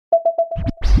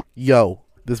Yo,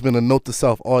 there's been a note to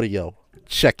self audio.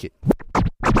 Check it. I'm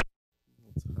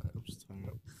just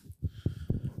tired.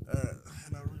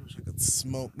 And I really wish I could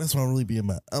smoke. That's why I really be in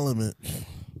my element.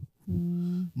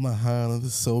 I'm not high on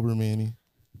this sober, Manny.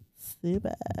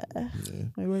 Super. Yeah.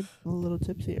 We were a little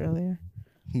tipsy earlier.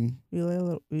 We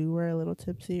were a little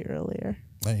tipsy earlier.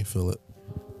 I ain't feel it.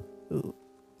 Ooh,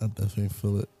 I definitely ain't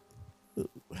feel it. ooh,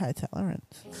 high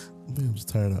tolerance. I'm just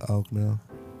tired of alk now.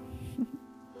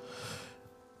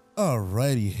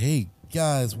 Alrighty, hey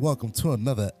guys, welcome to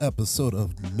another episode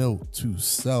of Note to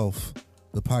Self,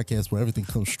 the podcast where everything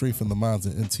comes straight from the minds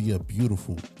and into your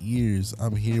beautiful ears.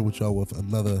 I'm here with y'all with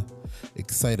another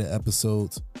excited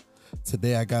episode.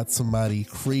 Today I got somebody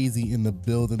crazy in the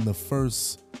building, the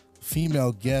first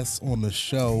female guest on the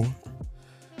show,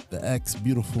 the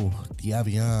ex-beautiful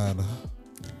Diavion.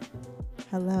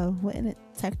 Hello. Wouldn't it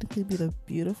technically be the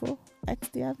beautiful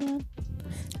ex-Diavion?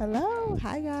 Hello.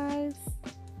 Hi, guys.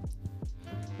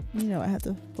 You know I have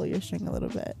to pull your string a little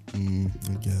bit.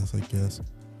 I guess.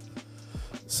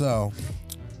 So,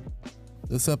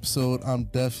 this episode, I'm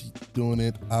definitely doing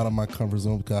it out of my comfort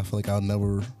zone because I feel like I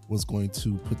never was going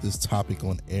to put this topic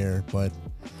on air, but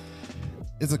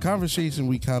it's a conversation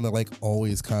we kind of like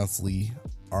always constantly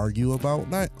argue about,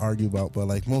 not argue about, but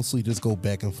like mostly just go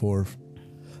back and forth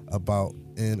about,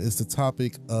 and it's the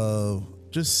topic of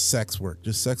just sex work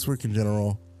in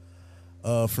general.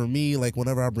 For me, like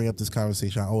whenever I bring up this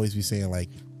conversation, I always be saying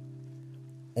like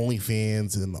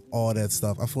OnlyFans and all that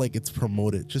stuff. I feel like it's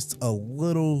promoted just a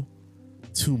little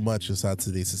too much inside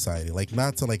today's society. Like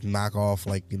not to like knock off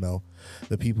like, you know,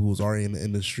 the people who's already in the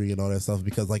industry and all that stuff,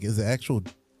 because like it's an actual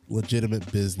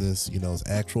legitimate business, you know, it's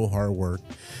actual hard work.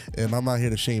 And I'm not here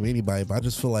to shame anybody, but I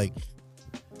just feel like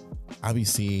I be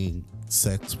seeing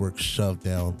sex work shoved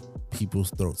down people's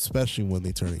throats, especially when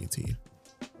they turn 18.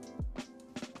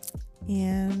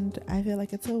 And I feel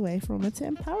like it's a way for women to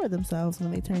empower themselves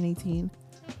when they turn 18.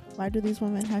 Why do these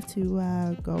women have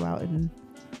to go out and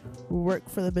work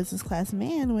for the business class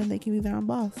man when they can be their own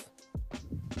boss?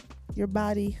 Your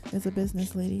body is a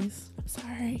business, ladies. I'm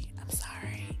sorry.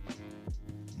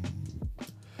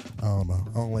 I don't know.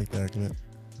 I don't like the argument.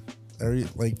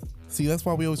 See, that's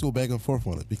why we always go back and forth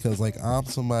on it, because like I'm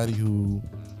somebody who,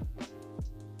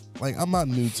 like, I'm not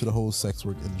new to the whole sex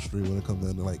work industry when it comes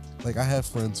to like I have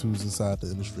friends who's inside the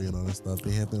industry and all that stuff.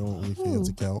 They have their own OnlyFans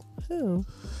account. Who?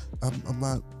 I'm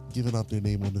not giving out their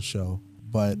name on the show,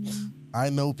 but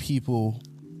I know people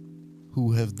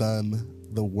who have done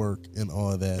the work and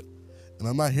all of that, and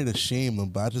I'm not here to shame them,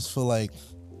 but I just feel like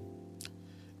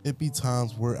it be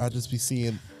times where I just be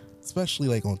seeing, especially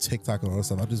like on TikTok and all that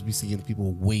stuff, I just be seeing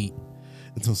people wait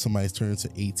until somebody's turned to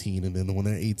 18, and then when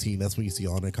they're 18, that's when you see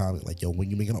all their comment like, yo, when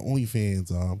you making an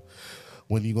OnlyFans,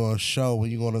 when you gonna show, when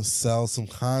you gonna sell some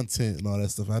content and all that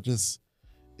stuff.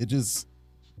 It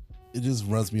just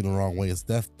rubs me the wrong way. It's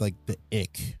like the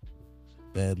ick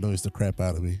that annoys the crap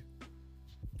out of me.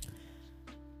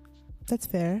 That's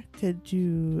fair. Could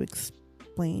you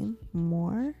explain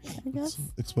more, I guess?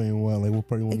 Explain what? Like, what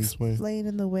part you want me to explain? Explain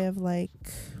in the way of like,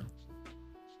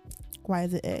 why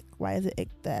is it ick? Why is it ick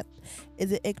that?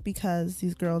 Is it ick because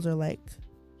these girls are like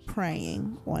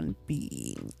preying on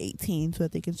being 18 so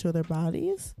that they can show their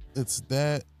bodies? It's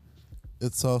that.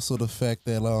 It's also the fact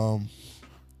that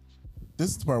this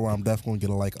is the part where I'm definitely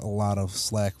gonna get like a lot of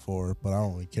slack for it, but I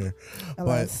don't really care. A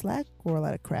lot of slack or a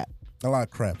lot of crap? A lot of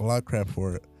crap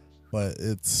for it. But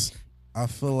I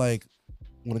feel like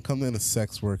when it comes into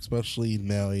sex work, especially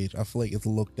now age, I feel like it's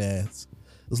looked at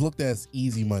as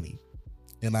easy money.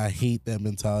 And I hate that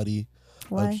mentality.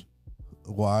 Why?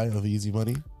 Of easy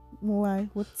money? Why?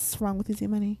 What's wrong with easy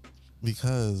money?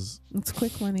 Because it's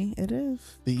quick money. It is.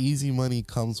 The easy money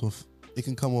can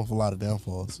come with a lot of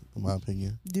downfalls, in my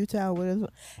opinion. Do tell.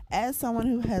 As someone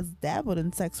who has dabbled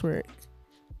in sex work,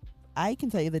 I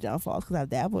can tell you the downfalls because I've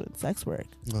dabbled in sex work.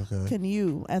 Okay. Can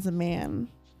you, as a man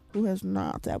who has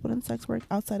not dabbled in sex work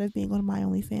outside of being on my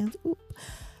OnlyFans,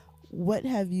 what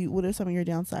are some of your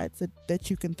downsides that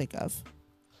you can think of?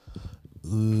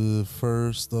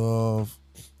 First off,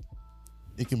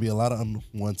 it can be a lot of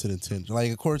unwanted intention.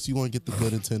 Like, of course, you want to get the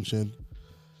good intention,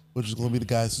 which is going to be the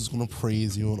guys who's going to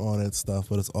praise you and all that stuff,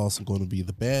 but it's also going to be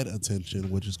the bad attention,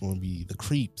 which is going to be the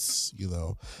creeps, you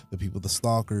know, the people, the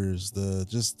stalkers, I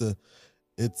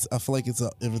feel like it's an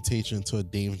invitation to a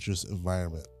dangerous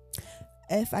environment.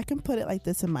 If I can put it like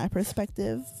this in my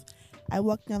perspective, I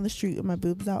walk down the street with my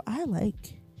boobs out. I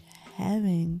like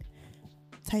having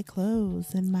tight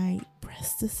clothes and my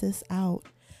breastises out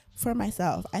for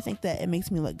myself. I think that it makes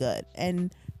me look good.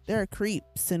 And there are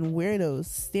creeps and weirdos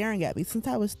staring at me since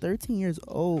I was 13 years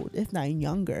old, if not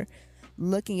younger.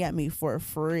 looking at me for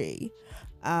free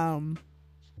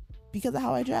because of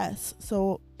how I dress.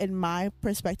 So in my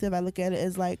perspective, I look at it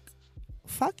as like,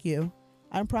 fuck you.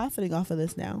 I'm profiting off of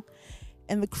this now.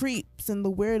 And the creeps and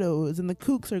the weirdos and the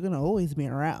kooks are going to always be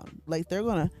around. Like, they're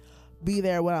going to be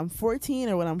there when I'm 14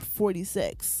 or when I'm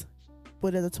 46.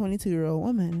 But as a 22-year-old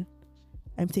woman,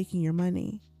 I'm taking your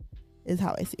money, is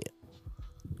how I see it.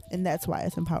 And that's why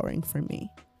it's empowering for me.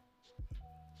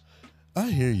 I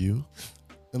hear you.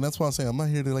 And that's why I'm saying I'm not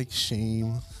here to like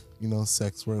shame,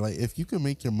 sex work. Like, if you can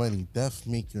make your money,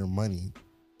 make your money.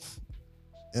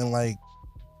 And like,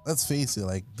 let's face it,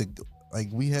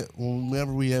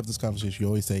 whenever we have this conversation, you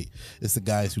always say it's the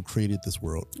guys who created this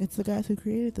world. It's the guys who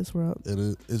created this world.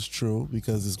 It is true,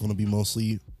 because it's going to be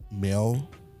mostly male.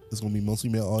 It's going to be mostly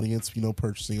male audience,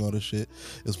 purchasing all this shit.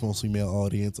 It's mostly male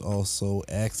audience also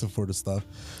asking for the stuff.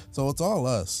 So it's all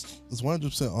us. It's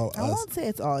 100% all us. I won't say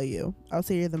it's all you. I'll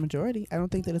say you're the majority. I don't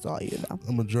think that it's all you, though.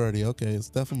 A majority, okay. It's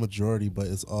definitely majority, but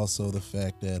it's also the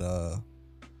fact that,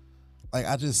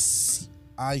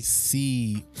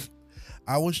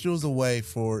 I wish there was a way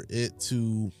for it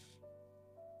to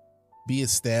be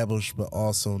established, but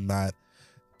also not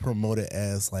promoted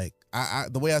as like,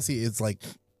 the way I see it, it's like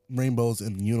rainbows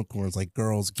and unicorns, like,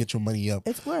 girls, get your money up.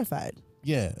 It's glorified.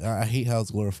 Yeah, I hate how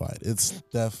it's glorified. It's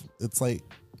like,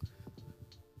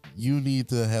 you need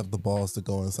to have the balls to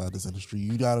go inside this industry.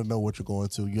 You gotta know what you're going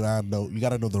to. You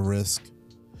gotta know the risk,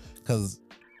 because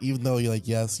even though you're like,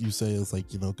 yes, you say it's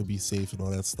like, it could be safe and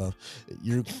all that stuff,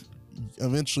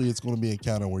 eventually it's going to be a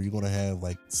encounter where you're going to have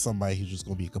like somebody who's just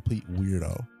going to be a complete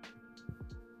weirdo.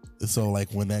 So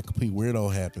like, when that complete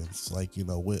weirdo happens, like,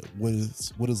 what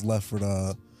is left for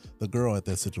the girl at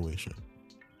that situation?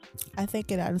 I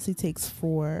think it honestly takes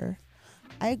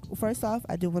first off,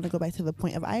 I do want to go back to the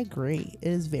point of, I agree, it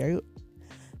is very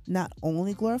not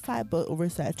only glorified but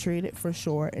oversaturated for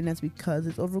sure, and that's because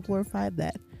it's overglorified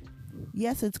that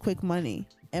yes, it's quick money,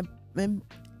 and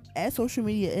as social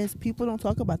media is, people don't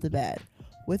talk about the bad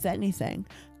with anything,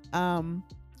 and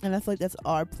I feel like that's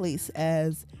our place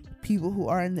as people who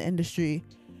are in the industry,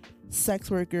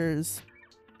 sex workers,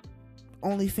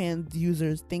 OnlyFans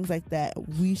users, things like that.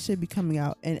 We should be coming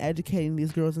out and educating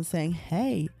these girls and saying,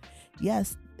 hey,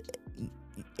 yes,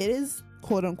 it is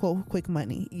quote unquote quick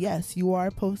money. Yes, you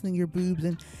are posting your boobs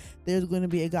and there's going to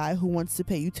be a guy who wants to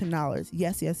pay you $10.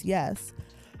 Yes,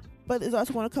 but it's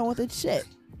also going to come with its shit.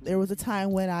 There was a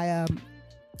time when I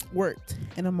worked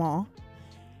in a mall,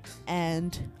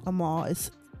 and a mall is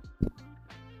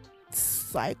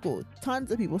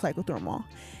tons of people cycle through a mall,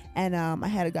 and I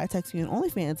had a guy text me on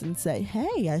OnlyFans and say,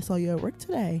 hey, I saw you at work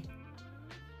today.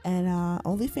 And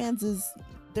OnlyFans is,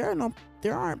 there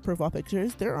aren't profile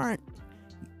pictures, there aren't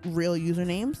real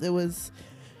usernames. It was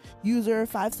user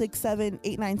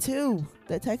 567892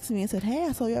 that texted me and said, hey,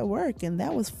 I saw you at work, and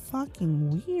that was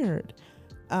fucking weird.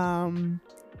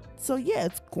 So yeah,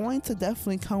 it's going to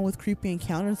definitely come with creepy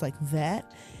encounters like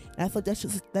that, and I feel like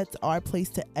that's our place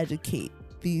to educate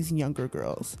these younger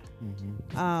girls.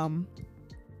 Mm-hmm.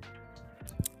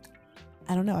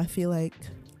 I don't know, I feel like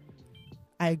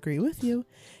I agree with you.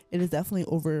 It is definitely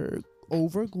over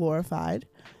glorified.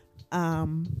 I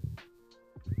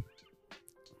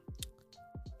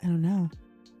don't know.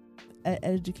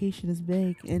 Education is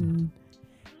big, and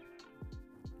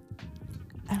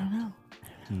I don't know.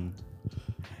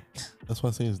 That's why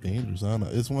I say it's dangerous. I don't know.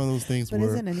 It's one of those things but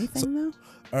where... isn't anything, though?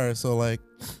 All right, so, like,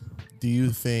 do you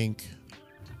think...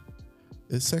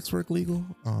 Is sex work legal?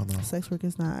 I don't know. Sex work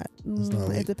is not.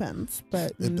 It depends,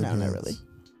 but depends. Not really.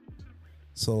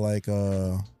 So, like...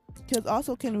 Because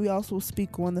also, can we also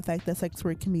speak on the fact that sex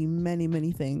work can be many,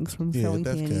 many things, from selling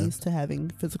panties to having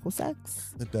physical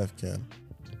sex? It def can.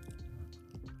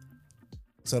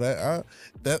 So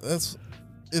that's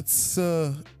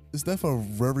it's definitely a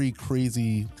very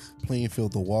crazy playing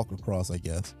field to walk across, I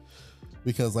guess,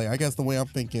 because like, I guess the way I'm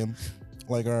thinking,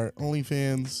 like, our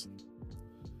OnlyFans,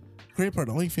 great part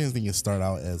of OnlyFans didn't start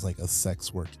out as like a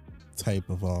sex work type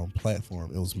of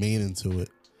platform. It was made into it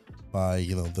by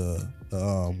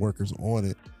the workers on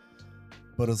it.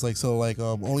 But it's like, so like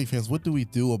OnlyFans, what do we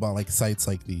do about like sites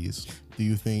like these? Do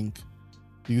you think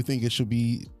it should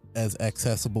be as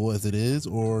accessible as it is,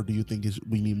 or do you think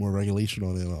we need more regulation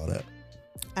on it and all that?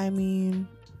 I mean,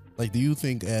 like, do you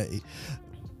think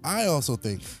I also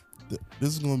think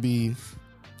this is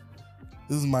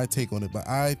my take on it, but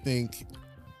I think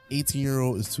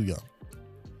 18-year-old is too young.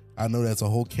 I know that's a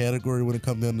whole category when it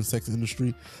comes down to the sex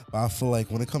industry, but I feel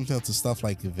like when it comes down to stuff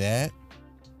like that,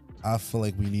 I feel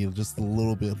like we need just a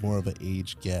little bit more of an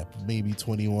age gap. Maybe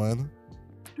 21.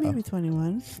 Maybe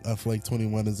 21. I feel like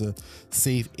 21 is a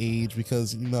safe age,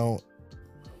 because,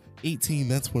 18,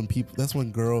 that's when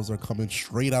girls are coming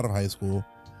straight out of high school,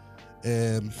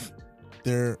 and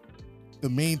they're the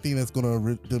main thing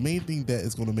that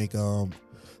is gonna make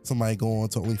somebody go on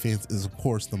to OnlyFans is, of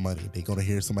course, the money. They're gonna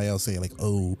hear somebody else saying like,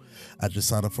 "Oh, I just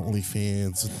signed up for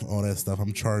OnlyFans," and all that stuff.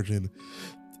 I'm charging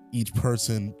each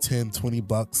person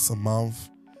 $10-20 a month.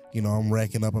 You know, I'm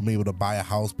racking up. I'm able to buy a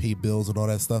house, pay bills, and all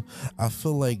that stuff. I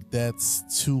feel like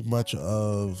that's too much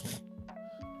of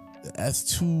a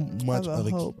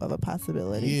hope, of a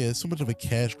possibility. Yeah, it's too much of a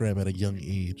cash grab at a young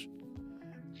age.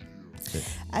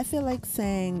 I feel like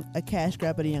saying a cash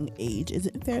grab at a young age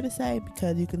isn't fair to say,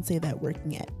 because you can say that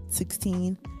working at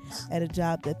 16 at a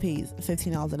job that pays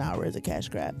 $15 an hour is a cash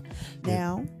grab.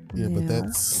 Now, but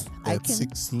that's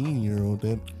 16-year-old.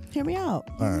 Then hear me out.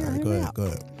 All right, go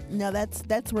ahead. Now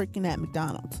that's working at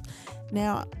McDonald's.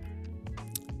 Now,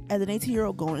 as an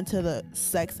 18-year-old going into the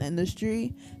sex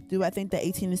industry, do I think that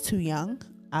 18 is too young?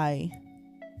 I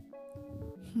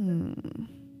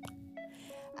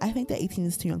think that 18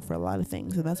 is too young for a lot of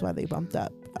things, and that's why they bumped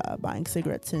up buying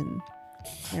cigarettes and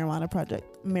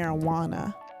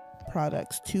marijuana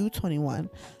products to 21.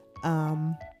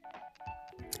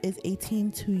 Is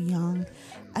 18 too young?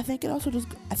 I think it could also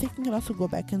go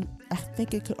back into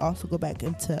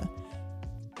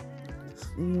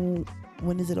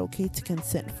when is it okay to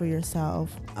consent for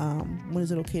yourself? When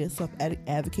is it okay to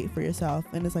self-advocate for yourself?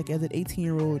 And it's like, as an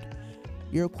 18-year-old,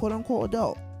 you're a quote-unquote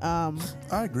adult. I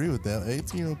agree with that.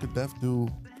 18-year-old could definitely do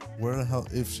where the hell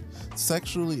if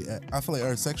sexually. I feel like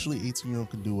our sexually 18-year-old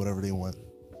can do whatever they want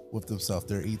with themselves.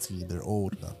 They're 18. They're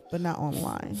old enough. But not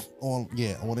online.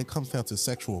 When it comes down to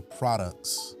sexual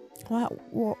products. Why?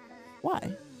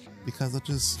 Because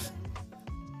it's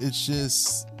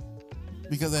just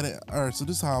because so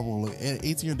this is how I'm gonna look. At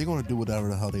 18, they're gonna do whatever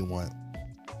the hell they want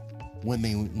when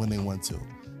they want to.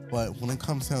 But when it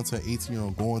comes down to an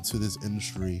 18-year-old going to this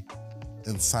industry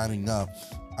and signing up,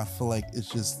 I feel like at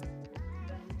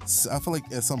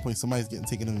some point somebody's getting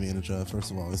taken advantage of.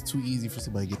 First of all, it's too easy for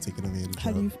somebody to get taken advantage of.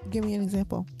 How do you give me an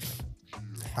example?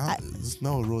 There's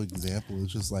no real example.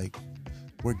 It's just like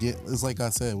it's like I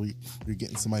said, you're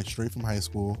getting somebody straight from high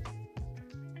school.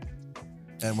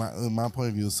 And in my point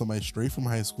of view, somebody straight from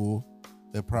high school,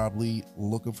 they're probably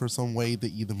looking for some way to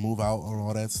either move out or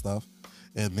all that stuff.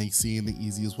 And they see in the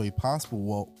easiest way possible.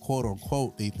 Well, quote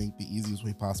unquote, they think the easiest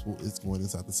way possible is going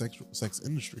inside the sex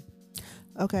industry.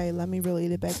 Okay, let me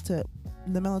relate it back to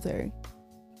the military.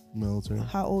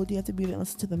 How old do you have to be to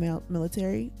enlist to the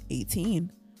military?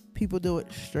 18. People do it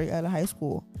straight out of high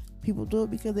school. People do it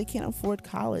because they can't afford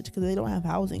college, because they don't have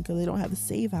housing, because they don't have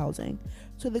safe housing.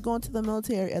 So they go into the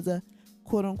military as a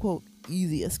quote unquote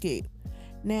easy escape.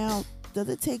 Now, does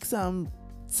it take some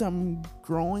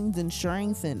growings and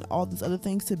strength and all these other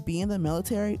things to be in the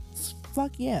military?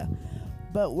 Fuck yeah.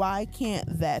 But why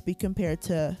can't that be compared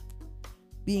to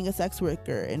being a sex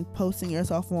worker and posting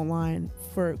yourself online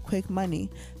for quick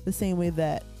money, the same way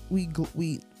that we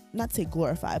not say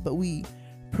glorify, but we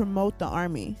promote the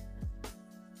army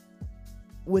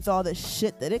with all the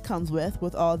shit that it comes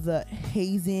with all the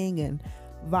hazing and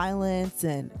violence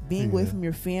and being away from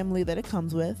your family that it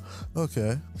comes with.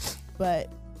 Okay.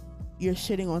 But you're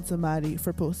shitting on somebody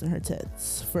for posting her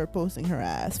tits, for posting her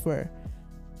ass, for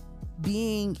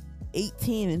being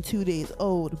 18 and 2 days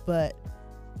old, but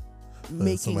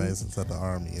making somebody's inside the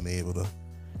army and able to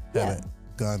have a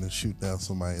gun and shoot down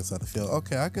somebody inside the field.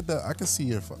 Okay, I could see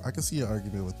your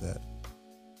argument with that.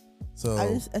 So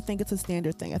I think it's a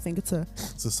standard thing. I think it's a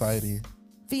society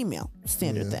female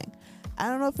standard thing. I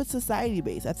don't know if it's society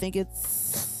based. I think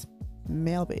it's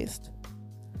male based.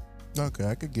 Okay,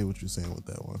 I could get what you're saying with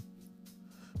that one.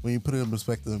 When you put it in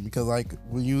perspective, because I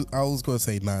was going to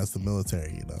say, it's the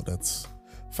military, that's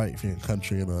fight for your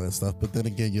country and all that stuff. But then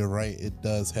again, you're right. It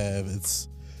does have its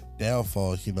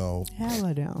downfalls,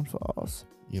 Hella downfalls.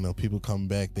 People come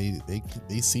back. They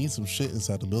seen some shit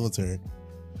inside the military.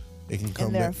 They can come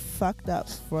and they're back. fucked up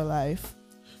for life.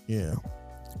 Yeah.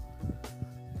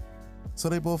 So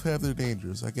they both have their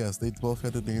dangers. I guess they both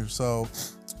have their dangers. So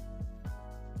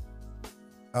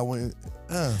I went.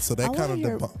 So that kind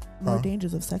of more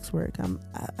dangers of sex work. I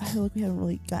feel like we haven't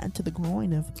really gotten to the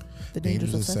groin of the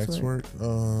dangers of sex work.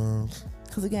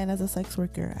 Because again, as a sex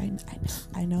worker, I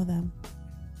know them.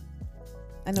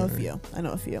 I know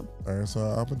a few. All right, so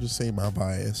I'm gonna just say my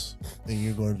bias, and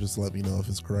you're going to just let me know if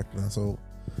it's correct or not. So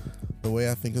the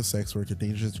way I think of sex work, the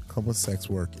dangers that come with sex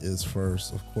work is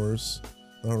first, of course,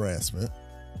 the harassment.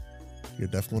 You're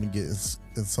definitely going to get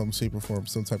in some shape or form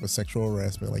some type of sexual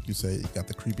harassment. Like you said, you got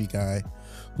the creepy guy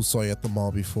who saw you at the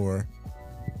mall before.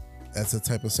 That's a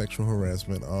type of sexual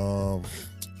harassment.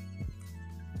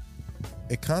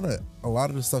 it kind of, a lot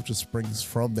of the stuff just springs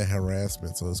from the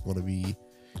harassment. So it's going to be,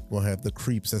 you're going to have the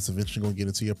creeps that's eventually going to get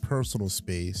into your personal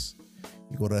space.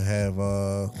 You're going to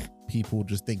have people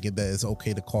just thinking that it's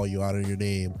okay to call you out of your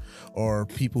name, or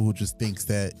people who just thinks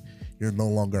that you're no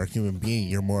longer a human being.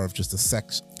 You're more of just a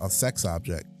sex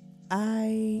object.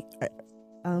 I'm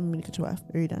gonna cut you off.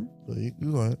 Are you done? You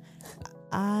go ahead.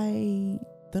 I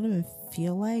don't even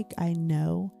feel like I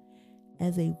know,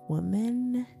 as a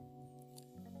woman,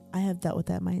 I have dealt with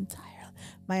that my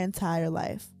entire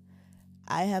life.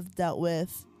 I have dealt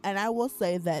with, and I will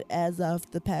say that as of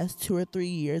the past 2 or 3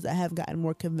 years, I have gotten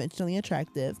more conventionally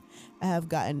attractive. I have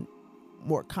gotten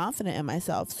more confident in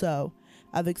myself. So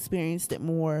I've experienced it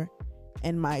more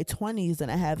in my 20s than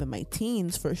I have in my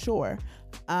teens, for sure.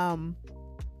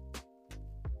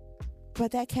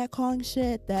 But that catcalling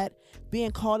shit, that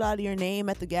being called out of your name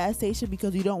at the gas station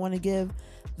because you don't want to give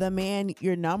the man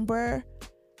your number,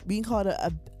 being called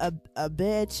a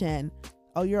bitch, and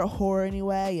oh, you're a whore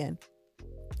anyway, and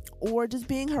or just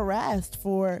being harassed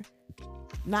for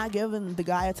not giving the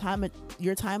guy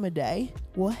your time of day,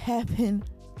 will happen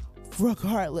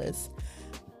regardless.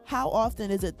 How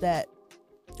often is it that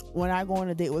when I go on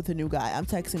a date with a new guy, I'm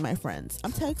texting my friends,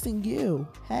 I'm texting you,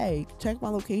 hey, check my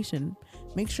location,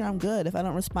 make sure I'm good. If I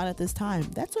don't respond at this time,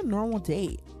 that's a normal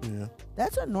date. Yeah,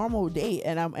 that's a normal date,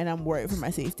 and I'm worried for my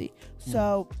safety.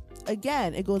 So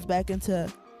again, it goes back into,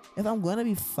 if I'm gonna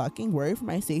be fucking worried for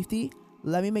my safety,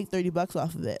 let me make $30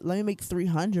 off of it. Let me make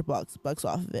 $300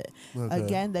 off of it. Okay.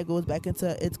 Again, that goes back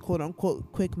into, it's quote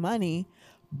unquote quick money,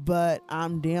 but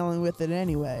I'm dealing with it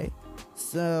anyway.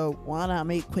 So why not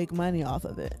make quick money off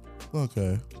of it?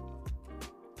 Okay,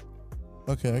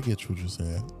 I get what you're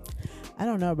saying. I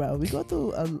don't know, bro. We go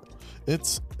through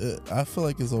I feel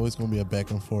like it's always going to be a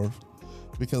back and forth,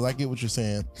 because I get what you're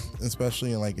saying,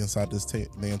 especially inside this day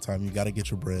and time. You got to get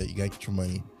your bread, you got to get your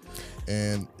money,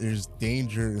 and there's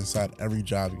danger inside every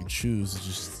job you can choose. It's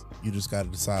just, you just got to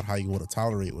decide how you want to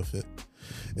tolerate with it.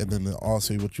 And then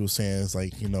also what you were saying is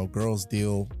girls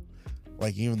deal,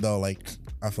 even though I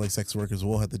feel like sex workers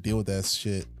will have to deal with that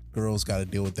shit, girls got to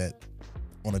deal with that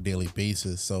on a daily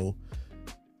basis. So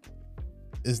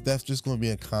that's just going to be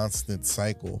a constant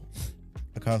cycle,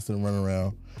 a constant run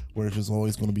around, where it's just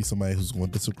always going to be somebody who's going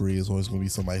to disagree. It's always going to be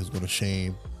somebody who's going to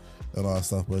shame and all that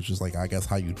stuff. But it's just I guess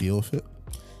how you deal with it.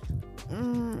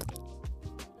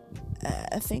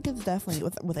 I think it's definitely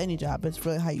with any job, it's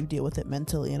really how you deal with it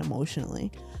mentally and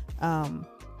emotionally.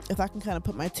 If I can kind of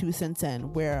put my 2 cents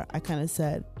in, where I kind of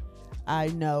said I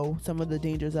know some of the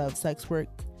dangers of sex work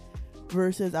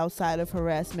versus outside of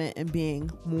harassment, and being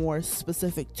more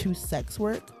specific to sex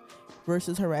work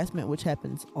versus harassment, which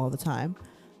happens all the time.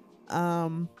 A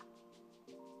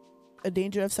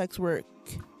danger of sex work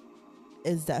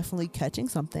is definitely catching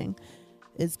something.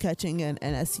 Is catching an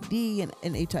STD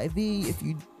and HIV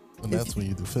and that's when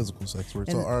you do physical sex work.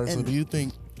 So do you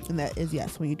think, and that is,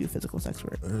 yes, when you do physical sex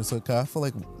work. So I feel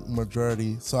like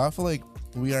majority, so I feel like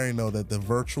we already know that the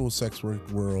virtual sex work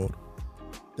world,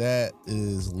 that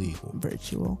is legal.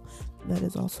 Virtual, that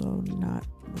is also not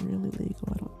really legal,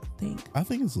 I don't think. I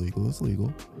think it's legal. It's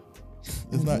legal.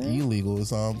 It's not illegal.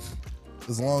 It's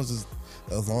as long as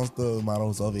the model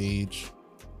is of age.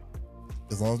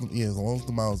 As long as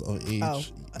the model is of age.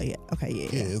 Oh, yeah. Okay, yeah.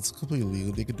 Yeah, it's completely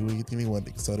legal. They can do anything they want.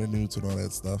 They can sell their nudes and all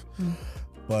that stuff.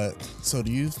 But so,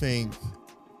 do you think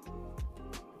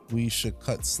we should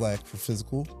cut slack for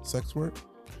physical sex work?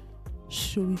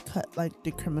 Should we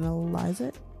decriminalize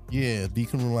it? Yeah,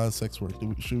 decriminalize sex work. Do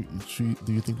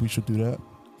you think we should do that?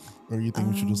 Or you think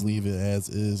we should just leave it as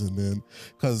is, and then,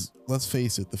 because let's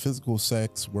face it, the physical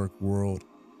sex work world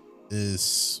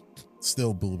is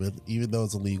still booming, even though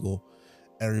it's illegal.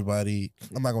 Everybody,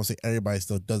 I'm not gonna say everybody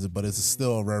still does it, but it's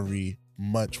still a very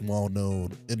much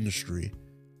well-known industry.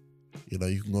 You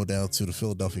can go down to the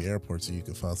Philadelphia airport and you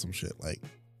can find some shit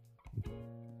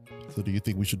So do you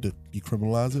think we should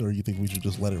decriminalize it, or you think we should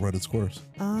just let it run its course?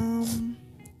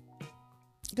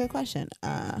 Good question.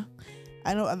 I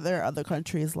know there are other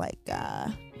countries like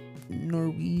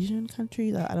Norwegian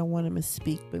countries. I don't want to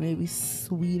misspeak, but maybe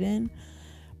Sweden.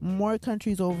 More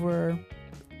countries over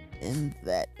in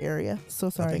that area.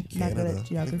 So sorry, not good at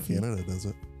geography. Canada does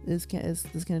it. Does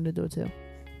Canada do it too?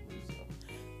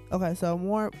 Okay, so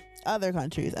more other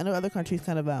countries. I know other countries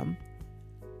kind of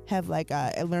have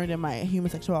I learned in my human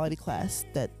sexuality class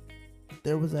that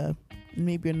there was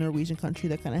maybe a Norwegian country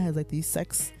that kind of has these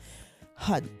sex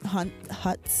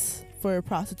huts for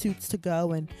prostitutes to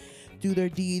go and do their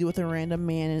deed with a random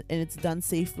man, and it's done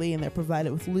safely, and they're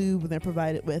provided with lube, and they're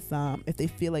provided with if they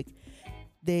feel like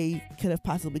they could have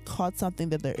possibly caught something,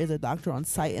 that there is a doctor on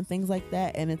site and things like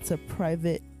that, and it's a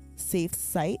private, safe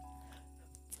site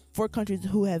for countries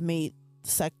who have made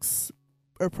sex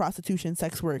or prostitution,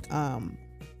 sex work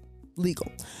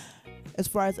legal. As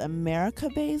far as America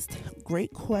based,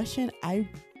 great question. I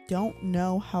don't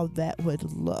know how that would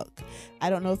look. I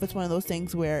don't know if it's one of those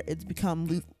things where it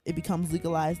becomes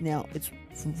legalized now. It's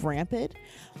rampant.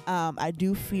 I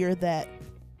do fear that.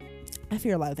 I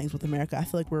fear a lot of things with America. I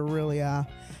feel like we're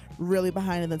really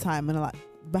behind the times in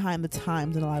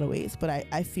a lot of ways. But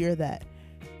I fear that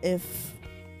if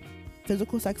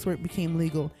physical sex work became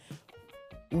legal,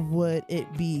 would it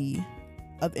be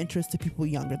of interest to people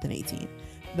younger than 18?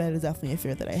 That is definitely a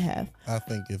fear that I have. I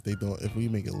think if we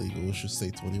make it legal, it should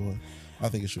say 21. I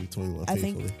think it should be 21.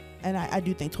 I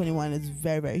do think 21 is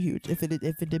very, very huge. If it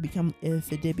did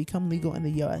become legal in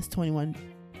the U.S., 21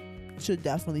 should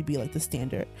definitely be like the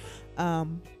standard.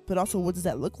 But also, what does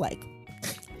that look like?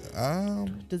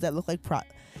 Does that look like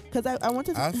because I want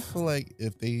to. I feel like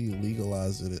if they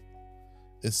legalize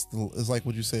it's like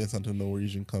what you say inside the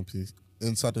Norwegian companies,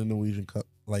 inside the Norwegian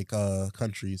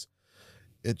countries.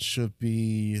 It should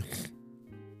be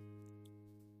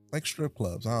like strip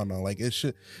clubs. I don't know. Like it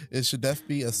should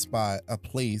definitely be a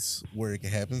place where it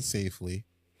can happen safely.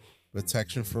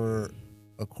 Protection for,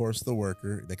 of course, the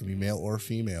worker. That can be male or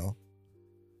female.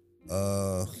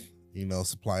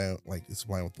 Supplying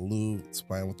with the lube,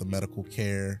 supplying with the medical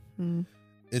care.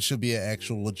 It should be an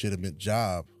actual legitimate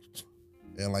job.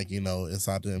 And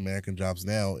inside the American jobs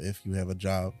now, if you have a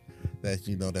job that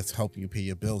that's helping you pay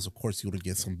your bills, of course you're gonna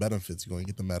get some benefits. You're gonna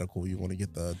get the medical, you're gonna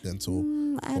get the dental,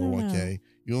 401k.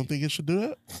 You don't think it should do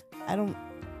that?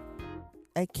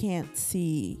 I can't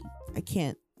see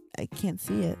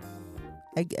it.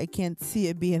 I can't see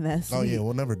it being that sweet. Oh yeah,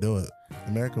 we'll never do it.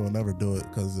 America will never do it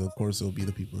because of course it'll be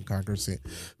the people in Congress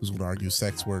who's gonna argue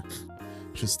sex work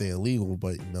should stay illegal.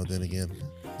 But then again,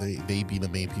 they be the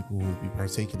main people who will be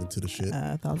partaking into the shit.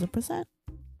 1,000%.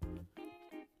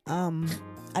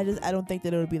 I don't think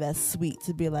that it would be that sweet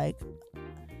to be like,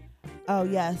 oh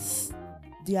yes,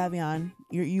 Diavion,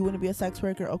 you want to be a sex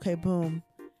worker? Okay, boom.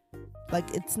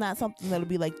 Like it's not something that'll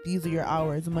be like, these are your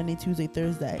hours, Monday, Tuesday,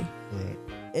 Thursday. Right.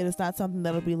 It is not something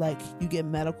that'll be like, you get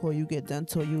medical, you get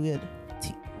dental, you get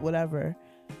whatever.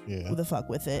 Yeah. Who the fuck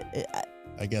with it?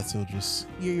 I guess it'll just,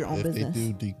 you're your own business. If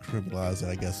they do decriminalize it,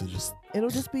 I guess it'll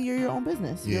just be your own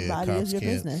business. Your body is your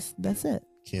business. That's it.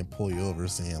 Can't pull you over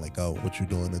saying like, oh, what you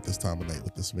doing at this time of night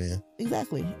with this man?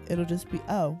 Exactly. It'll just be,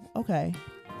 oh, okay,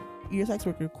 you're a sex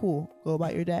worker, cool, go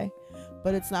about your day.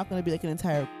 But it's not going to be like an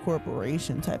entire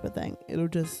corporation type of thing. It'll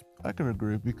just... I can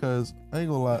agree because I ain't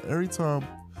gonna lie, every time,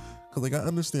 because like I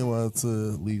understand why it's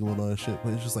legal and all that shit,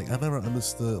 but it's just like I never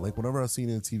understood, like whenever I've seen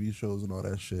it in TV shows and all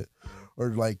that shit, or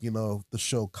like the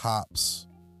show Cops.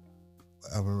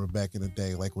 I remember back in the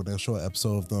day, like when they show an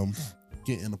episode of them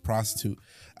getting a prostitute,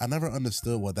 I never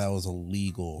understood what that was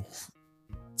illegal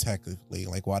technically,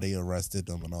 like why they arrested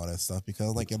them and all that stuff,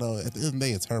 because like at the end of the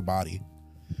day it's her body.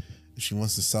 If she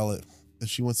wants to sell it, if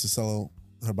she wants to sell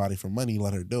her body for money,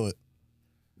 let her do it.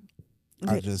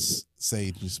 Okay. I just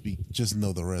say just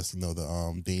know the risk,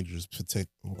 the dangers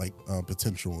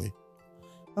potentially.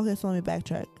 Okay, so let me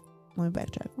backtrack.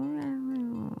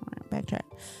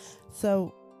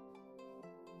 So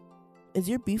is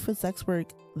your beef with sex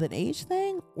work the age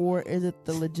thing, or is it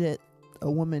the legit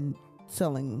a woman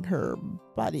selling her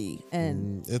body?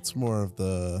 And it's more of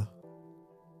the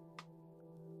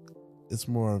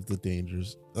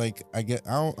dangers. Like I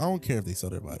don't care if they sell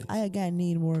their bodies. I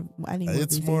need more.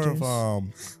 It's more dangers. Of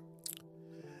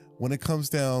when it comes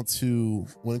down to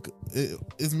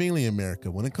it's mainly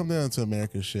America. When it comes down to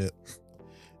America shit,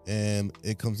 and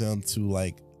it comes down to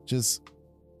like just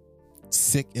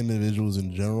sick individuals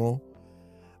in general,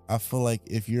 I feel like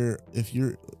if you're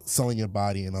selling your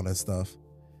body and all that stuff,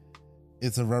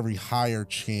 it's a very higher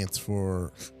chance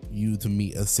for you to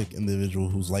meet a sick individual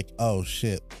who's like, oh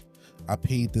shit, I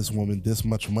paid this woman this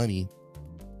much money,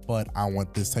 but I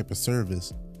want this type of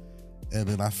service. And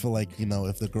then I feel like,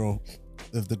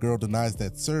 if the girl denies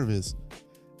that service,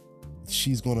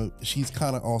 she's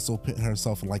kind of also putting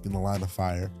herself in the line of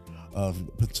fire of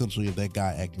potentially of that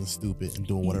guy acting stupid and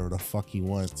doing whatever the fuck he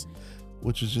wants,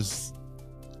 which is just,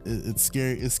 it's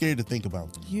scary. It's scary to think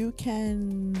about. You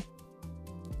can,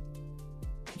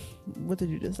 what did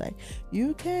you just say?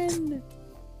 You can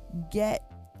get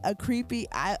a creepy,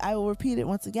 I will repeat it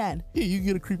once again. Yeah, you can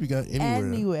get a creepy guy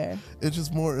anywhere. It's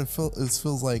just more, it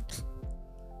feels like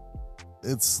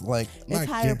it's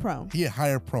higher prone. Yeah,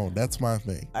 higher prone. That's my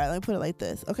thing. All right, let me put it like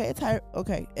this. Okay, it's higher.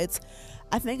 Okay,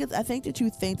 I think that you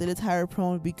think that it's higher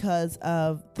prone because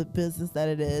of the business that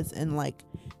it is, and like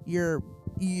you're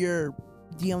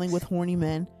dealing with horny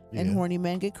men, and horny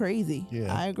men get crazy.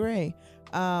 Yeah, I agree.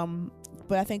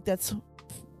 But I think that's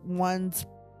one's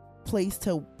place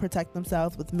to protect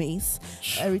themselves with mace.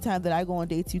 Every time that I go on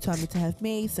dates, you tell me to have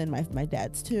mace, and my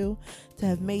dad's too, to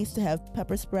have mace, to have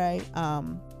pepper spray.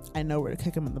 I know where to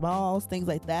kick them in the balls, things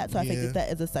like that. So I think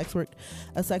that is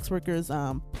a sex worker's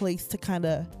place to kind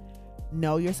of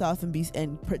know yourself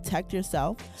and protect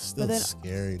yourself. Still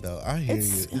scary though. I hear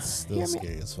you. It's still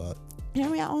scary as fuck. Hear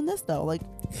me out on this though. Like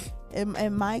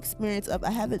in my experience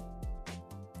I haven't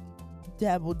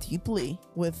dabbled deeply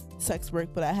with sex work,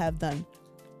 but I have gone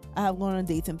on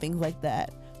dates and things like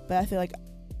that. But I feel like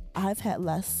I've had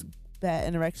less bad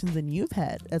interactions than you've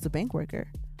had as a bank worker.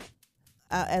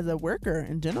 As a worker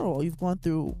in general, you've gone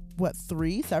through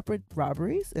 3 separate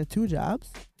robberies and 2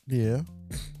 jobs. Yeah.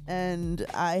 And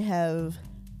I have,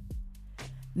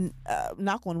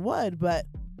 knock on wood, but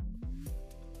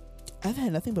I've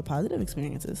had nothing but positive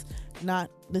experiences.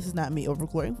 This is not me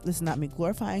overglorifying. This is not me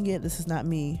glorifying it. This is not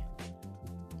me.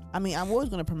 I mean, I'm always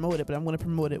going to promote it, but I'm going to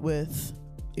promote it with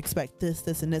expect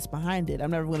this, and this behind it.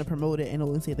 I'm never going to promote it and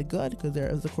only say the good, because there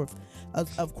is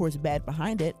of course bad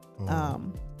behind it.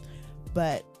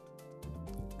 But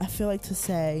I feel like to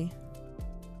say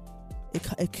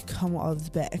it could come all this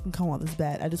bad. It can come all this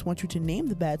bad. I just want you to name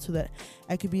the bad so that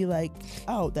I could be like,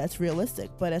 oh, that's realistic.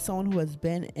 But as someone who has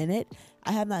been in it,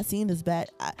 I have not seen this bad.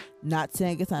 Not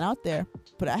saying it's not out there,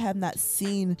 but I have not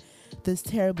seen this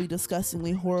terribly,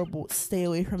 disgustingly horrible, stay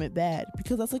away from it bad.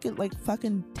 Because let's look at like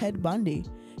fucking Ted Bundy.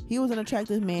 He was an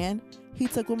attractive man. He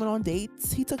took women on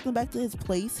dates. He took them back to his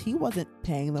place. He wasn't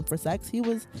paying them for sex. He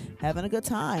was having a good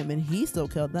time, and he still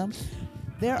killed them.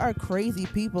 There are crazy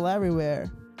people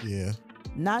everywhere. Yeah.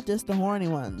 Not just the horny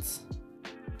ones.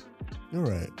 You're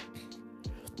right.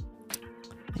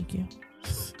 Thank you.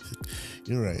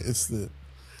 You're right. It's definitely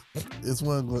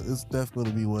going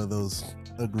to be one of those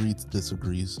agree to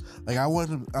disagrees. Like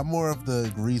I'm more of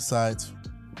the agree side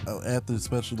after,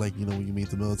 especially like, you know, when you meet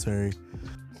the military,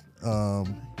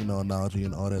 you know, analogy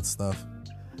and all that stuff.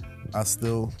 I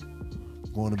still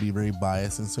want to be very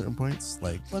biased in certain points.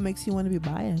 Like, what makes you want to be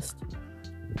biased?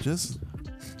 Just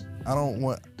I don't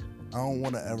want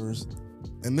to ever,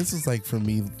 and this is like for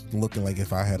me looking like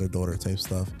if I had a daughter type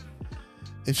stuff.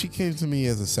 If she came to me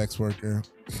as a sex worker,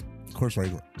 of course,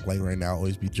 like right now, I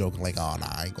always be joking like, oh, nah,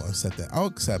 I ain't gonna accept that. I'll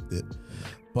accept it,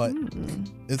 but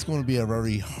it's going to be a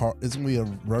very hard. It's going to be a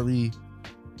very.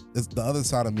 The other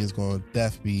side of me is going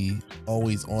to be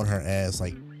always on her ass,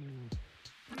 like,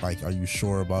 are you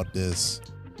sure about this?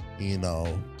 You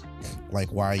know,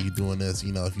 like, why are you doing this?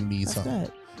 You know, if you need something.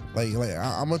 Good. Like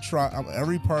I'm gonna try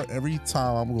every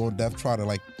time I'm going to try to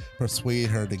like persuade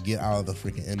her to get out of the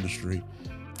freaking industry.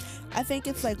 I think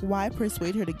it's like, why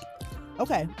persuade her to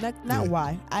okay, not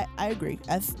why. I agree.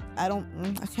 I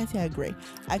can't say I agree.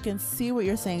 I can see what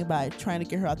you're saying about trying to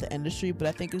get her out the industry, but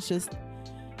I think it's just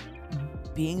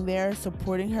being there,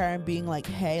 supporting her, and being like,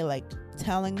 hey, like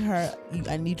telling her,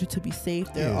 I need you to be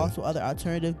safe. There are also other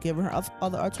alternatives, giving her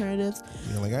other alternatives.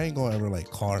 Yeah, like I ain't gonna ever like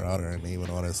call her out her name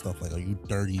and all that stuff. Like, are you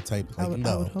dirty type? Like,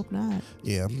 I would hope not.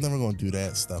 Yeah, I'm never gonna do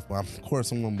that stuff. But of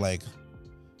course, I'm gonna be like,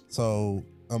 so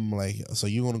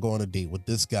you're gonna go on a date with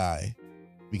this guy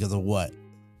because of what?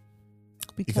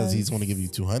 Because he's gonna give you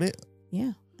 200.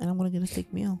 Yeah, and I'm gonna get a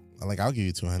steak meal. Like, I'll give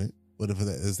you 200. What if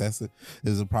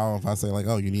is a problem if I say like,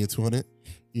 oh, you need 200?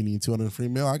 You need 200 free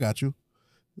meal? I got you.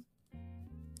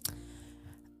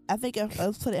 I think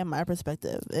let's put it in my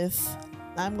perspective. If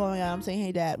I'm going out, I'm saying,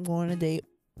 hey, Dad, I'm going on a date.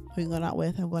 Who are you going out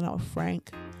with? I'm going out with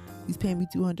Frank. He's paying me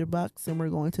 $200 and we're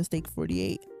going to Steak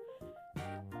 48.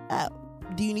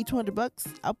 Do you need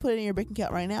 $200? I'll put it in your bank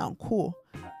account right now. Cool.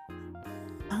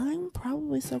 I'm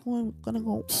probably still gonna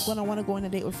want to go on a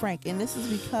date with Frank. And this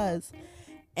is because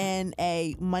in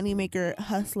a moneymaker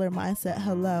hustler mindset,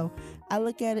 hello, I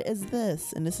look at it as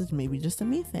this, and this is maybe just a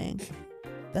me thing.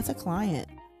 That's a client.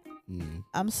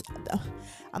 I'm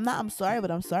sorry,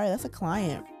 but I'm sorry. That's a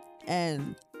client.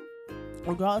 And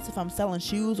regardless if I'm selling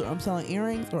shoes or I'm selling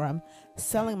earrings or I'm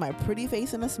selling my pretty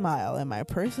face and a smile and my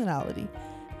personality,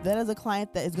 that is a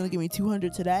client that is going to give me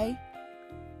 200 today,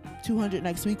 200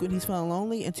 next week when he's feeling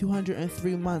lonely, and 200 in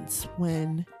 3 months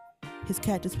when his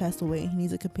cat just passed away and he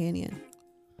needs a companion.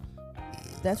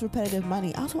 That's repetitive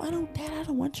money. Also, I don't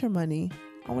want your money.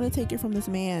 I want to take it from this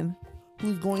man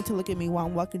who's going to look at me while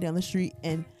I'm walking down the street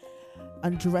and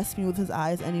undress me with his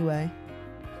eyes anyway.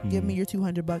 Give me your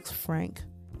 $200, Frank,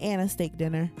 and a steak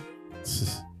dinner.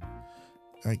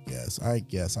 I guess. I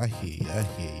hear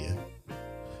you.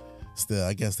 Still,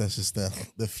 I guess that's just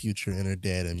the future inner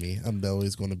dad in me. I'm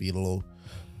always going to be a little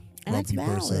grumpy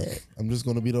person. I'm just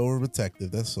going to be the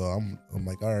overprotective. That's all. I'm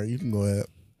like, all right, you can go ahead.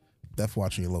 That's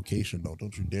watching your location, though.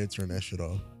 Don't you dare turn that shit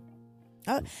off.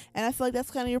 And I feel like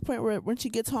that's kind of your point where when she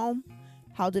gets home,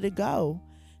 How did it go?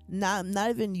 Not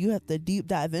even you have to deep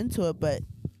dive into it, but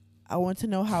I want to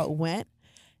know how it went.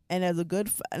 And as a good,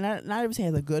 not even saying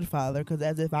as a good father, because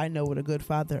as if I know what a good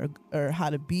father or how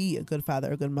to be a good father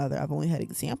or a good mother. I've only had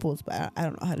examples, but I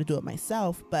don't know how to do it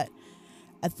myself. But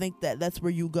I think that's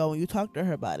where you go and you talk to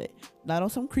her about it. Not on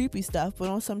some creepy stuff, but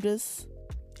on some just,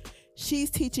 she's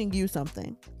teaching you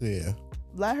something. Yeah.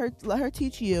 Let her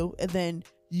teach you, and then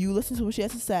you listen to what she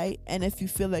has to say. And if you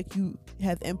feel like you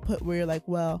have input where you're like,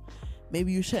 well,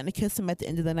 maybe you shouldn't have kissed him at the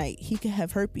end of the night. He could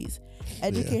have herpes.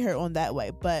 Educate her on that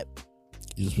way. But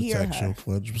use hear protection,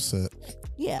 her. 100%.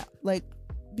 Yeah, like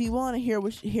be willing to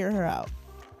hear her out.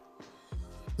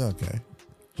 Okay,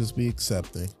 just be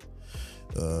accepting.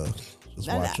 Just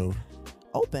watch over.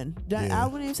 Open. Yeah. I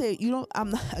wouldn't even say you don't.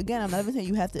 I'm not even saying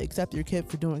you have to accept your kid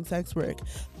for doing sex work,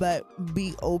 but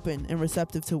be open and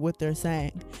receptive to what they're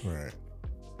saying. Right.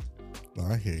 No,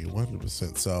 I hear you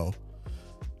 100%. So,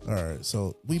 all right.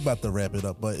 So we about to wrap it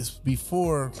up, but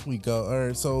before we go, all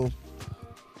right. So,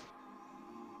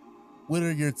 what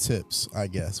are your tips? I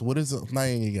guess. What is not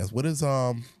even a guess? What is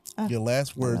your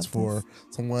last words for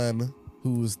someone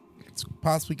who's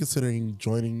possibly considering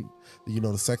joining,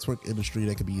 the sex work industry?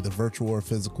 That could be either virtual or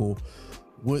physical.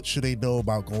 What should they know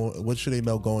about going? What should they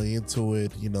know going into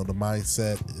it? The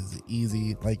mindset, is it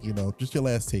easy? Like, just your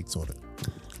last takes on it.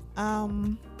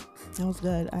 That was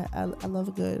good. I love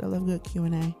a good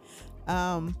Q&A.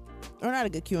 Or not a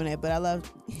good Q&A, but I love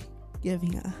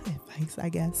giving advice, I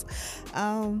guess.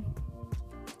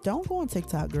 Don't go on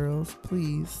TikTok, girls,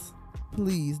 please.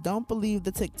 Please don't believe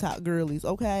the TikTok girlies,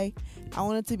 okay? I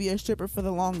wanted to be a stripper for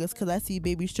the longest because I see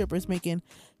baby strippers making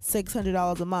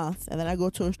 $600 a month. And then I go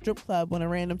to a strip club on a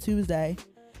random Tuesday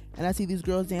and I see these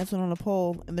girls dancing on a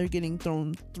pole and they're getting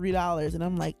thrown $3. And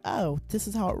I'm like, oh, this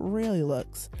is how it really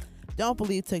looks. Don't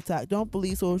believe TikTok. Don't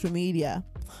believe social media.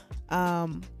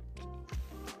 But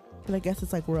I guess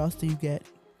it's like, where else do you get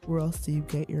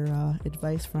your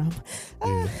advice from?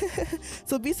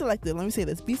 So be selective. Let me say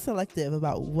this. Be selective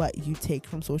about what you take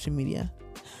from social media.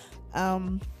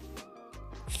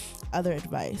 Other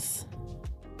advice.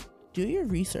 Do your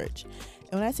research.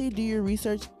 And when I say do your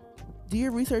research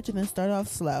and then start off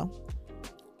slow.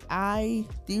 Do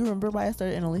you remember why I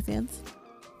started in OnlyFans?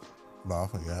 No, I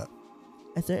forgot.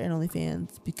 I started in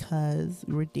OnlyFans because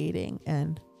we were dating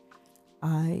and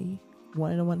I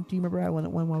wanted one. Do you remember I wanted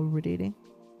one while we were dating?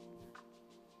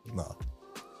 No.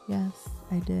 Yes,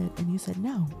 I did. And you said,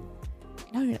 no,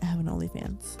 you're not having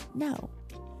OnlyFans. No.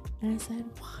 And I said,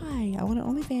 why? I want an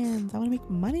OnlyFans. I want to make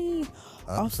money.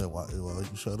 I understand why. Well,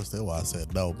 you should understand why I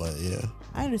said no, but yeah.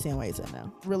 I understand why you said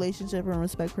no. Relationship and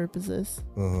respect purposes.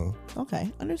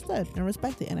 Okay, understood and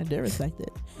respect it. And I did respect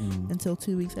it until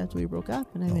 2 weeks after we broke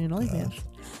up and I made an OnlyFans.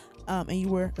 And you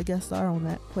were a guest star on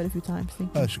that quite a few times.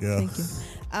 Thank you. Thank you.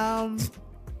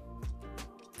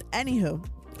 Anywho,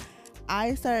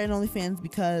 I started an OnlyFans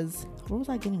because, where was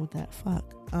I getting with that?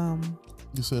 Fuck.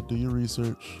 You said do your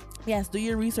research. Yes, do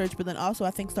your research, but then also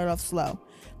I think start off slow.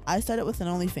 I started with an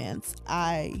OnlyFans.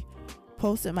 I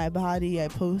posted my body, I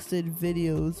posted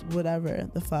videos, whatever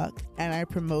the fuck, and I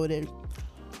promoted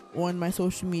on my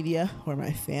social media where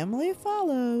my family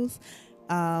follows.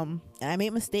 And I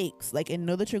made mistakes, and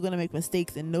know that you're gonna make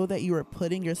mistakes and know that you are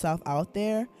putting yourself out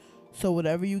there. So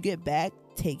whatever you get back,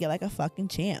 take it like a fucking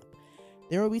champ.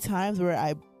 There will be times where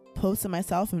I posted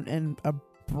myself in a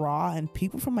bra and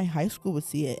people from my high school would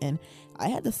see it and I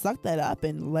had to suck that up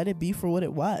and let it be for what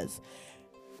it was.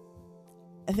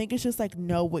 I think it's just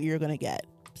know what you're gonna get.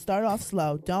 Start off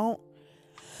slow. Don't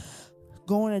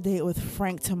go on a date with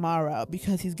Frank tomorrow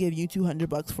because he's giving you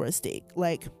 $200 for a steak.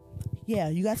 Yeah,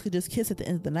 you guys could just kiss at the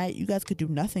end of the night. You guys could do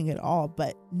nothing at all,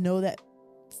 but know that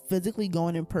physically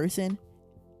going in person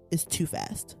is too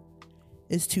fast.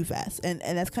 It's too fast. And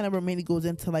that's kind of where mainly goes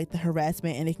into the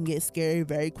harassment, and it can get scary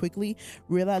very quickly.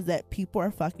 Realize that people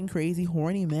are fucking crazy.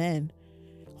 Horny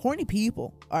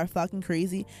people are fucking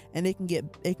crazy, and it can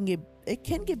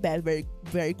get bad very,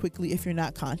 very quickly if you're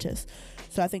not conscious.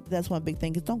 So I think that's one big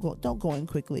thing is don't go in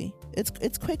quickly.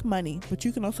 It's quick money, but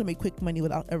you can also make quick money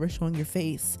without ever showing your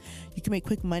face. You can make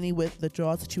quick money with the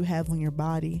draws that you have on your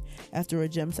body after a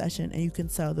gym session, and you can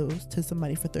sell those to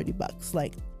somebody for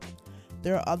 $30.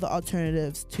 There are other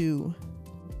alternatives to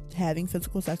having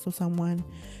physical sex with someone,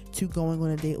 to going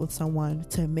on a date with someone,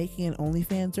 to making an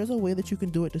OnlyFans. There's a way that you can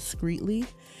do it discreetly.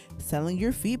 Selling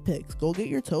your feet pics. Go get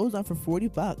your toes done for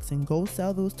 $40 and go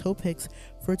sell those toe pics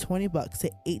for $20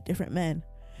 to 8 different men.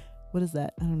 What is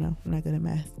that? I don't know. I'm not good at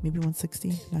math. Maybe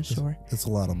 160. Not sure. It's a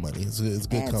lot of money. It's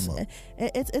good come up.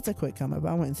 It's a quick come up.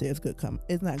 I wouldn't say it's good come.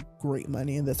 It's not great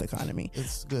money in this economy.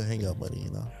 It's good hang up money,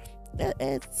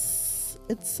 It's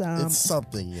It's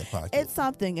something in your pocket. It's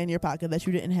something in your pocket that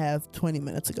you didn't have 20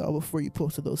 minutes ago before you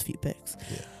posted those feet pics.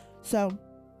 Yeah. So,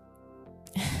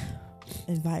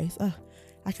 advice.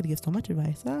 I could give so much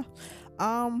advice. Start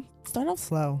off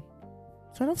slow.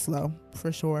 Start off slow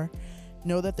for sure.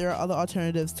 Know that there are other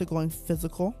alternatives to going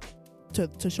physical,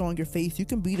 to showing your face. You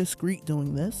can be discreet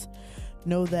doing this.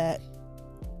 Know that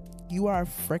you are a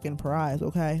freaking prize.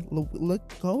 Okay,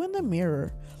 go in the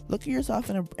mirror. Look at yourself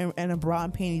in a bra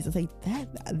and panties and say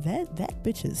that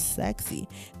bitch is sexy.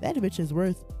 That bitch is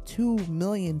worth 2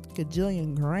 million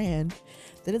gajillion grand.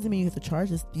 That doesn't mean you have to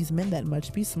charge these men that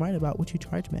much. Be smart about what you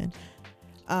charge men.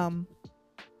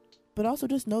 But also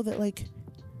just know that like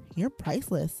you're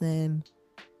priceless,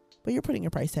 but you're putting a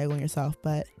price tag on yourself.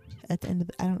 But at the end of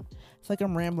it's like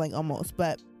I'm rambling almost,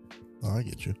 but I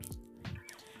get you.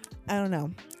 I don't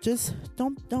know. Just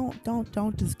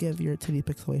don't just give your titty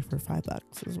pics away for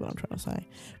 $5 is what I'm trying to say.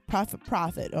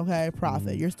 Profit, okay?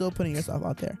 Profit. You're still putting yourself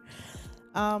out there.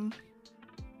 I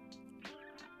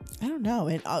don't know.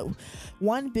 And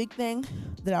one big thing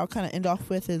that I'll kind of end off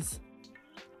with is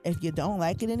if you don't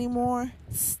like it anymore,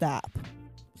 stop.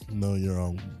 Know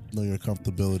your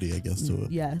comfortability, I guess, to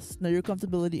it. Yes. Know your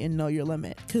comfortability and know your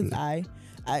limit. Because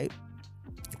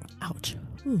ouch.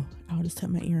 Ooh, I just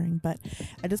tapped my earring. But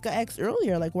I just got asked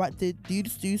earlier, like, what do you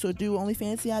still do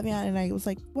OnlyFans, Diavion? And I was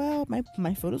like, well,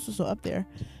 my photos are still up there.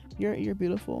 Your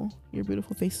beautiful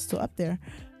face is still up there,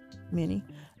 Manny.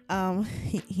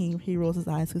 He rolls his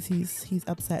eyes because he's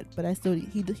upset, but he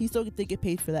still did get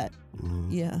paid for that.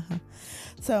 Yeah.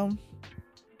 So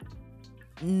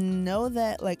know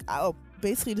that, like, I'll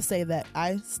basically to say that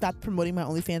I stopped promoting my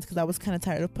OnlyFans because I was kind of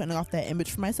tired of putting off that image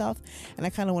for myself, and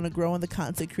I kind of want to grow in the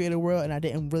content creator world, and I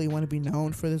didn't really want to be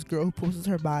known for this girl who posts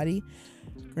her body.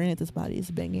 Granted, this body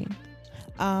is banging.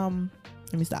 Let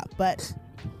me stop. But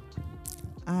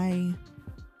I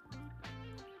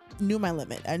knew my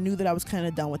limit. I knew that I was kind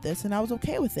of done with this, and I was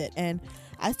okay with it. And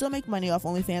I still make money off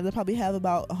OnlyFans. I probably have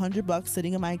about $100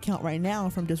 sitting in my account right now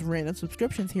from just random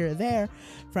subscriptions here or there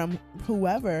from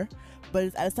whoever, but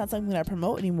it's not something that I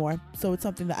promote anymore. So it's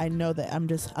something that I know that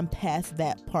I'm past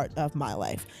that part of my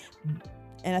life.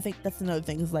 And I think that's another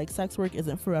thing, is like, sex work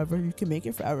isn't forever. You can make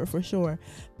it forever for sure,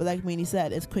 but like Manny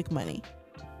said, it's quick money.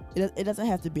 It doesn't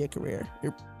have to be a career.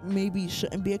 It maybe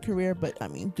shouldn't be a career, but I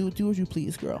mean, do as you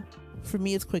please, girl. For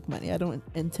me, it's quick money. I don't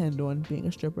intend on being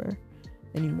a stripper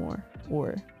anymore,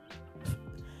 or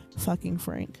fucking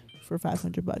Frank for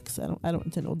 $500. I don't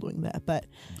intend on doing that. But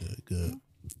good.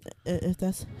 If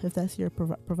that's your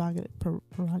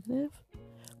prerogative,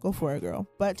 go for it, girl.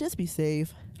 But just be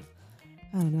safe.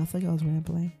 I don't know. I think I was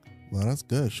rambling. Well, that's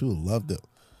good. She loved it.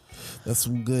 That's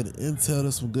some good intel.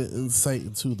 That's some good insight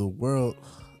into the world.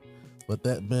 But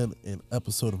that been an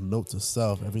episode of Note to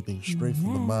Self. Everything straight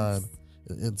from the mind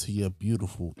and into your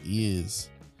beautiful ears.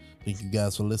 Thank you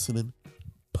guys for listening.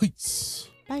 Peace.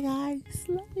 Bye, guys.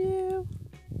 Love you.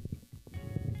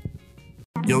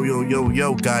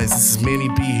 Yo, guys, this is Manny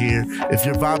B here. If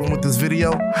you're vibing with this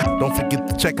video, don't forget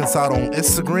to check us out on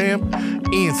Instagram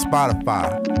and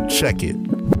Spotify. Check it.